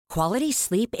Quality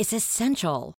sleep is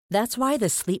essential. That's why the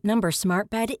Sleep Number Smart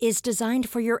Bed is designed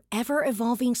for your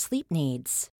ever-evolving sleep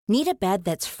needs. Need a bed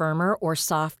that's firmer or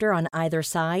softer on either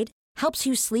side? Helps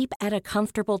you sleep at a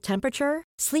comfortable temperature?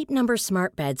 Sleep Number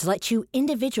Smart Beds let you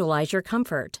individualize your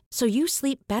comfort, so you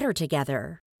sleep better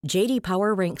together. J.D.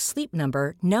 Power ranks Sleep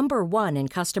Number number 1 in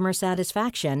customer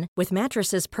satisfaction with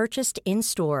mattresses purchased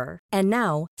in-store. And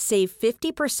now, save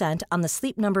 50% on the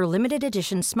Sleep Number Limited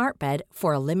Edition Smart Bed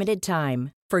for a limited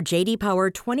time. For J.D. Power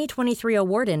 2023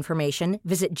 award information,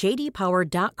 visit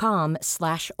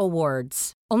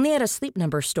jdpower.com/awards. Only at a Sleep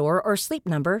Number store or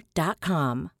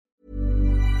sleepnumber.com.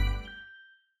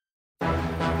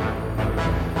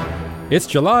 It's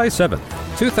July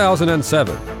 7th,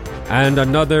 2007. And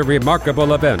another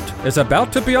remarkable event is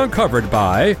about to be uncovered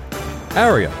by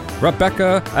Ariel,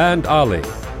 Rebecca, and Ali,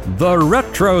 the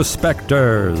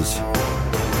Retrospectors.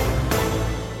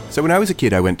 So when I was a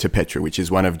kid, I went to Petra, which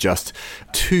is one of just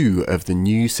 2 of the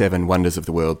new 7 wonders of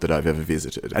the world that I've ever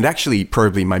visited. And actually,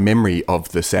 probably my memory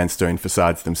of the sandstone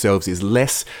facades themselves is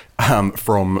less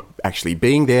from actually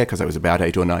being there, because I was about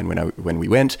 8 or 9 when we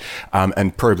went,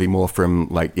 and probably more from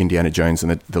like Indiana Jones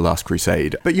and the Last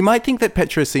Crusade. But you might think that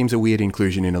Petra seems a weird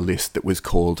inclusion in a list that was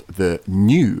called the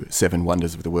new 7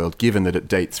 wonders of the world, given that it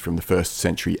dates from the 1st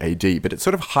century AD. But it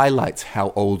sort of highlights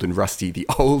how old and rusty the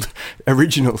old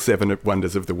original 7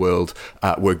 wonders of the world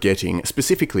were getting.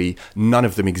 Specifically, none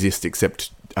of them exist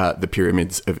except the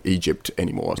pyramids of Egypt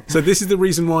anymore. So this is the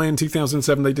reason why in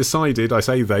 2007 they decided, I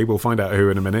say they, we'll find out who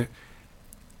in a minute,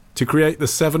 to create the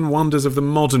 7 wonders of the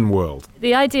modern world.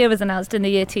 The idea was announced in the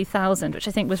year 2000, which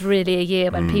I think was really a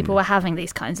year when people were having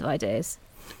these kinds of ideas.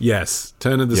 Yes,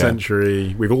 turn of the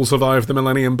century. We've all survived the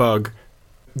millennium bug.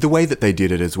 The way that they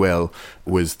did it as well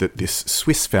was that this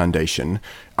Swiss foundation,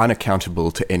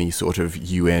 unaccountable to any sort of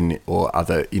UN or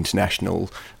other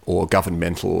international or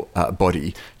governmental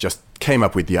body, just came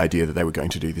up with the idea that they were going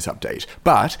to do this update.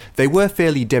 But they were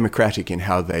fairly democratic in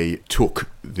how they took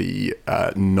the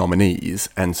nominees,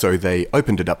 and so they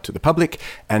opened it up to the public,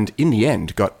 and in the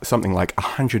end got something like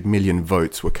 100 million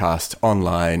votes were cast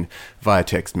online, via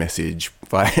text message,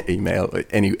 via email,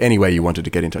 any way you wanted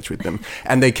to get in touch with them.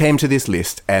 And they came to this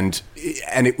list, and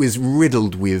it was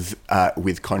riddled with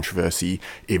controversy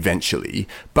eventually,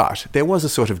 but there was a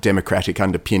sort of democratic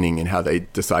underpinning in how they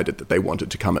decided that they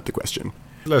wanted to come at the question.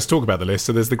 Let's talk about the list.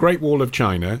 So there's the Great Wall of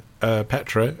China,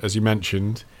 Petra, as you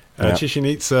mentioned, Chichén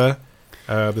Itzá,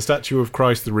 the statue of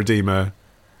Christ the Redeemer,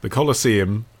 the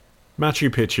Colosseum,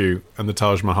 Machu Picchu, and the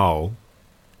Taj Mahal.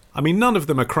 I mean, none of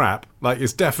them are crap. Like,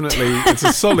 it's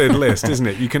a solid list, isn't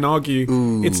it? You can argue.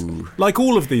 Ooh. It's like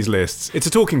all of these lists. It's a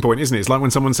talking point, isn't it? It's like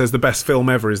when someone says the best film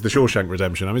ever is The Shawshank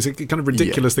Redemption. I mean, it's a kind of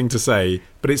ridiculous thing to say,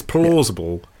 but it's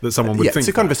plausible that someone would think it's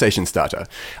a conversation starter.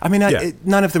 I mean,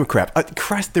 none of them are crap.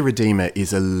 Christ the Redeemer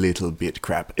is a little bit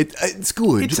crap. It's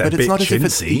good, but it's not as if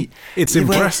it's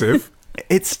impressive.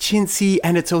 It's chintzy,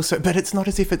 and it's also, but it's not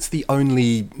as if it's the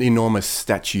only enormous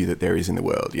statue that there is in the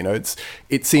world. You know,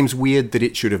 it seems weird that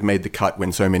it should have made the cut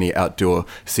when so many outdoor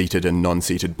seated and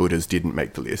non-seated Buddhas didn't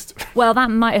make the list. Well, that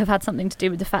might have had something to do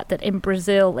with the fact that in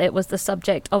Brazil it was the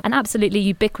subject of an absolutely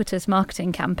ubiquitous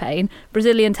marketing campaign.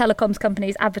 Brazilian telecoms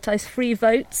companies advertised free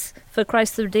votes for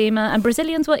Christ the Redeemer, and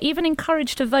Brazilians were even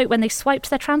encouraged to vote when they swiped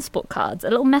their transport cards. A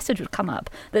little message would come up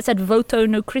that said "Voto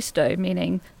no Cristo,"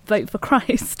 meaning vote for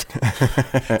Christ.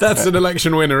 That's an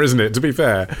election winner, isn't it? To be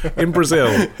fair, in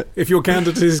Brazil, if your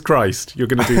candidate is Christ, you're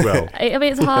going to do well. I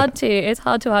mean, it's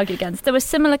hard to argue against. There were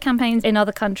similar campaigns in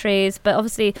other countries, but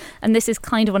obviously, and this is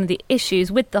kind of one of the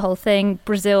issues with the whole thing,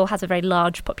 Brazil has a very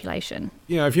large population.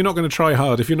 Yeah, if you're not going to try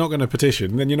hard, if you're not going to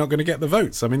petition, then you're not going to get the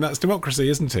votes. I mean, that's democracy,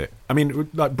 isn't it? I mean,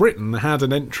 like Britain had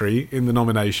an entry in the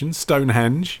nomination,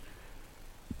 Stonehenge.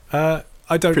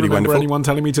 I don't remember anyone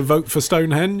telling me to vote for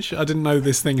Stonehenge. I didn't know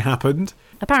this thing happened.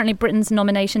 Apparently Britain's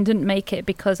nomination didn't make it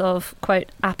because of,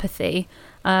 quote, apathy.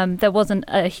 There wasn't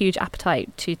a huge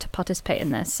appetite to participate in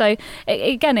this. So,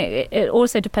 it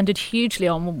also depended hugely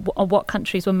on what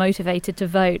countries were motivated to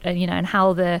vote, and and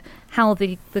how the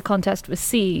contest was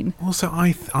seen. Also,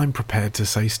 I'm prepared to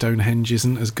say Stonehenge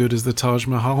isn't as good as the Taj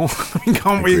Mahal. I mean,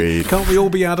 can't we all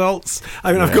be adults?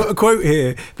 I mean, I've got a quote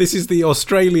here. This is the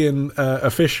Australian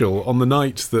official on the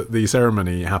night that the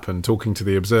ceremony happened, talking to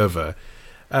the Observer.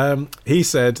 He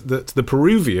said that the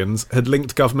Peruvians had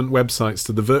linked government websites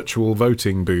to the virtual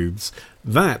voting booths.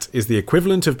 That is the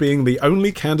equivalent of being the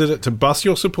only candidate to bus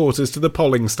your supporters to the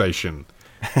polling station.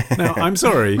 Now, I'm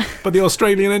sorry, but the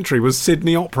Australian entry was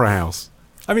Sydney Opera House.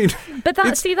 I mean, but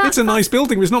it's a nice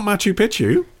building, but it's not Machu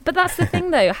Picchu. But that's the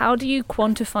thing, though. How do you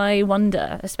quantify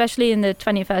wonder, especially in the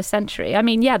 21st century? I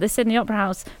mean, yeah, the Sydney Opera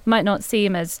House might not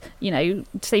seem to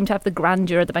have the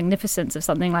grandeur or the magnificence of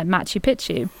something like Machu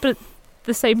Picchu. But at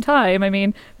the same time, I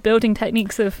mean, building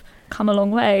techniques have come a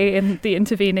long way in the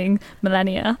intervening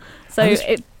millennia. So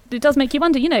it does make you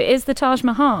wonder, is the Taj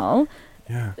Mahal...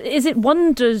 Yeah. Is it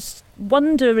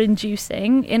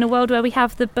wonder-inducing in a world where we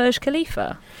have the Burj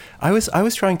Khalifa? I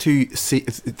was trying to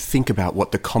think about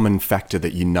what the common factor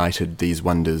that united these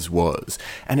wonders was,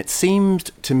 and it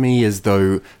seemed to me as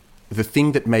though the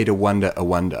thing that made a wonder,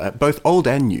 both old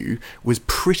and new, was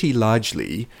pretty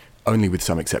largely, only with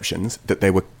some exceptions, that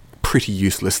they were pretty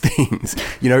useless things.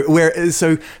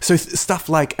 So stuff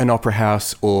like an opera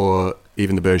house or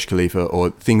even the Burj Khalifa or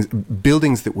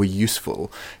buildings that were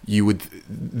useful,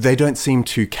 they don't seem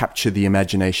to capture the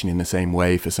imagination in the same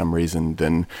way for some reason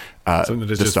than something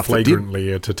that is just flagrantly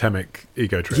a totemic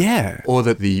ego trip. Yeah, or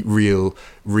that the real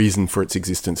reason for its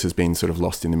existence has been sort of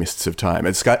lost in the mists of time.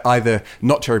 It's either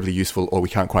not terribly useful or we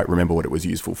can't quite remember what it was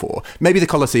useful for. Maybe the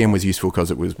Colosseum was useful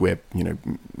because it was where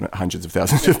hundreds of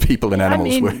thousands of people and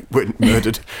animals were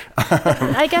murdered.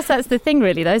 I guess that's the thing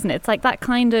really, though, isn't it? It's like that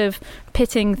kind of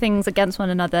pitting things against one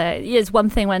another is one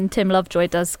thing when Tim Lovejoy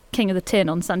does King of the Tin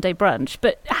on Sunday brunch,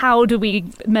 but how do we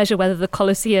measure whether the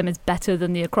Colosseum is better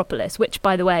than the Acropolis, which,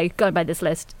 by the way, going by this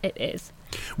list, it is.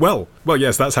 Well,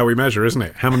 yes, that's how we measure, isn't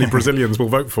it? How many Brazilians will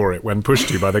vote for it when pushed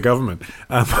to by the government?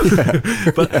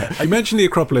 But I mentioned the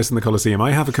Acropolis and the Colosseum.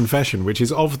 I have a confession, which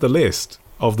is of the list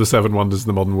of the 7 wonders of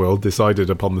the modern world decided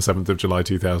upon the 7th of July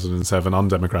 2007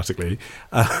 undemocratically.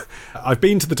 I've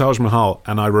been to the Taj Mahal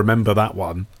and I remember that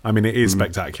one. I mean, it is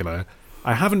spectacular.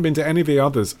 I haven't been to any of the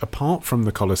others apart from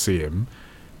the Colosseum,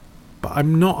 but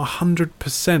I'm not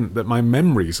 100% that my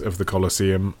memories of the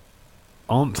Colosseum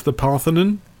aren't the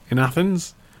Parthenon in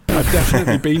Athens. I've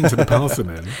definitely been to the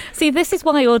Parthenon. See, this is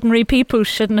why ordinary people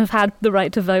shouldn't have had the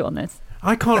right to vote on this.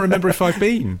 I can't remember if I've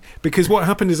been, because what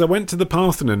happened is I went to the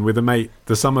Parthenon with a mate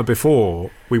the summer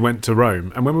before we went to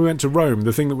Rome, and when we went to Rome,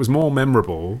 the thing that was more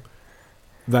memorable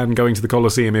than going to the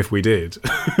Colosseum if we did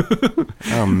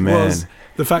was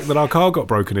the fact that our car got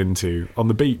broken into on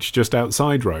the beach just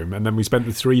outside Rome, and then we spent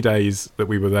the 3 days that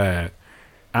we were there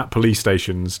at police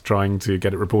stations trying to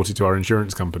get it reported to our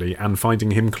insurance company and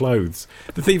finding him clothes.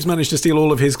 The thieves managed to steal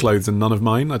all of his clothes and none of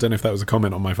mine. I don't know if that was a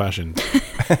comment on my fashion.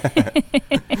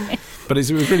 But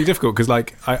it was really difficult because I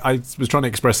was trying to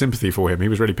express sympathy for him. He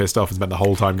was really pissed off and spent the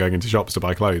whole time going into shops to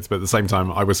buy clothes, but at the same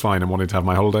time I was fine and wanted to have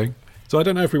my holiday. So I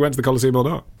don't know if we went to the Colosseum or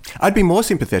not. I'd be more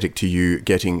sympathetic to you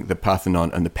getting the Parthenon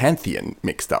and the Pantheon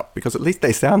mixed up, because at least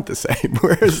they sound the same,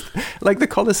 whereas the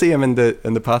Colosseum and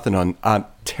the Parthenon aren't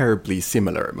terribly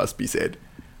similar, it must be said.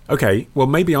 Okay, well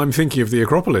maybe I'm thinking of the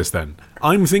Acropolis then.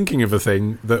 I'm thinking of a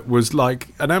thing that was like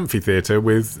an amphitheatre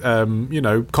with,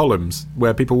 columns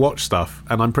where people watch stuff,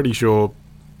 and I'm pretty sure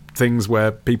things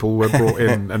where people were brought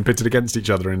in and pitted against each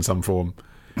other in some form.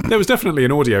 There was definitely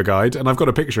an audio guide, and I've got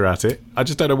a picture at it. I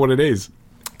just don't know what it is.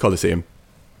 Colosseum.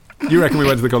 You reckon we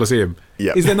went to the Colosseum?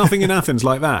 Yeah. Is there nothing in Athens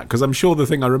like that? Because I'm sure the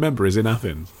thing I remember is in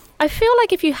Athens. I feel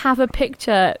like if you have a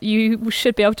picture, you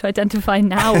should be able to identify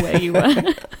now where you were.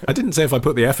 I didn't say if I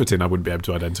put the effort in, I wouldn't be able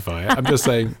to identify it. I'm just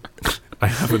saying I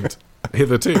haven't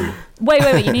hitherto.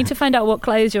 Wait. You need to find out what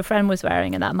clothes your friend was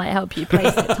wearing, and that might help you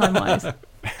place it time-wise.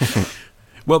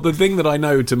 Well, the thing that I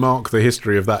know to mark the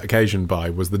history of that occasion by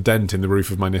was the dent in the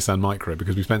roof of my Nissan Micra,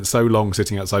 because we spent so long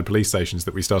sitting outside police stations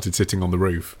that we started sitting on the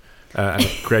roof and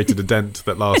it created a dent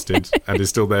that lasted and is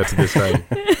still there to this day.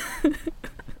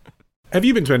 Have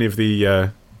you been to any of the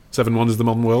 7 wonders of the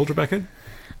modern world, Rebecca?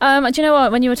 Do you know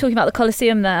what? When you were talking about the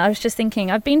Colosseum there, I was just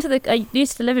thinking, I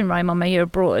used to live in Rome on my year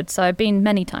abroad, so I've been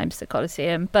many times to the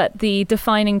Colosseum, but the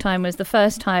defining time was the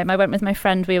first time I went with my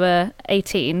friend. We were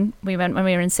 18. We went when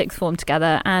we were in 6th form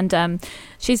together, and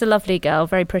she's a lovely girl,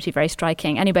 very pretty, very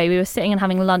striking. Anyway, we were sitting and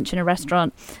having lunch in a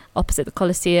restaurant opposite the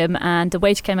Colosseum, and the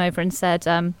waiter came over and said,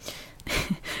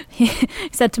 he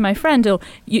said to my friend, "Oh,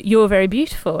 you're very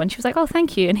beautiful." And she was like, "Oh,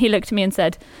 thank you." And he looked at me and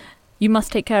said, "You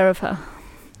must take care of her."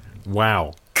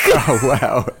 Wow. Oh,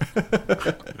 wow.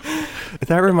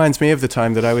 That reminds me of the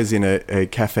time that I was in a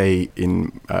cafe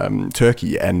in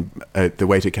Turkey, and the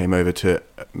waiter came over to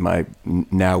my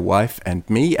now wife and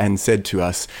me and said to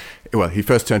us, well, he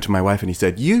first turned to my wife and he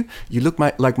said, you look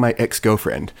like my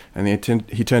ex-girlfriend. And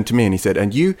he turned to me and he said,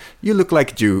 and you look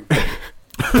like Jew.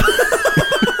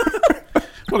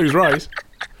 Well, he was right.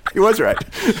 He was right.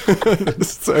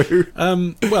 So,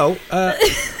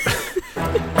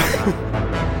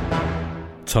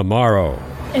 Tomorrow,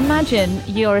 Imagine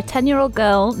you're a 10-year-old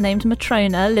girl named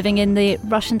Matrona living in the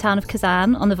Russian town of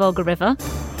Kazan on the Volga River.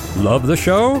 Love the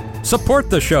show? Support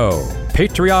the show.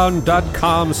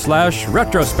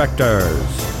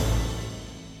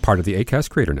 Patreon.com/retrospectors. Part of the Acast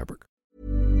Creator Network.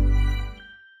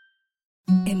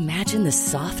 Imagine the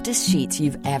softest sheets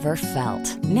you've ever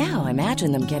felt. Now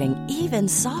imagine them getting even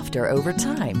softer over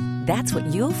time. That's what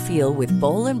you'll feel with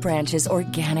Boll & Branch's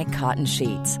organic cotton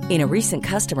sheets. In a recent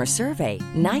customer survey,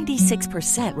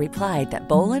 96% replied that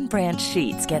Boll & Branch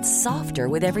sheets get softer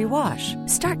with every wash.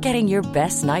 Start getting your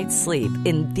best night's sleep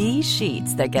in these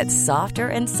sheets that get softer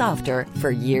and softer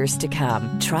for years to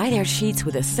come. Try their sheets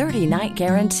with a 30-night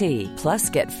guarantee.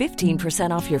 Plus, get 15%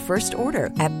 off your first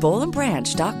order at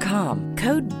bollandbranch.com.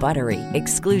 Code BUTTERY.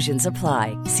 Exclusions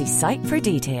apply. See site for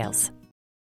details.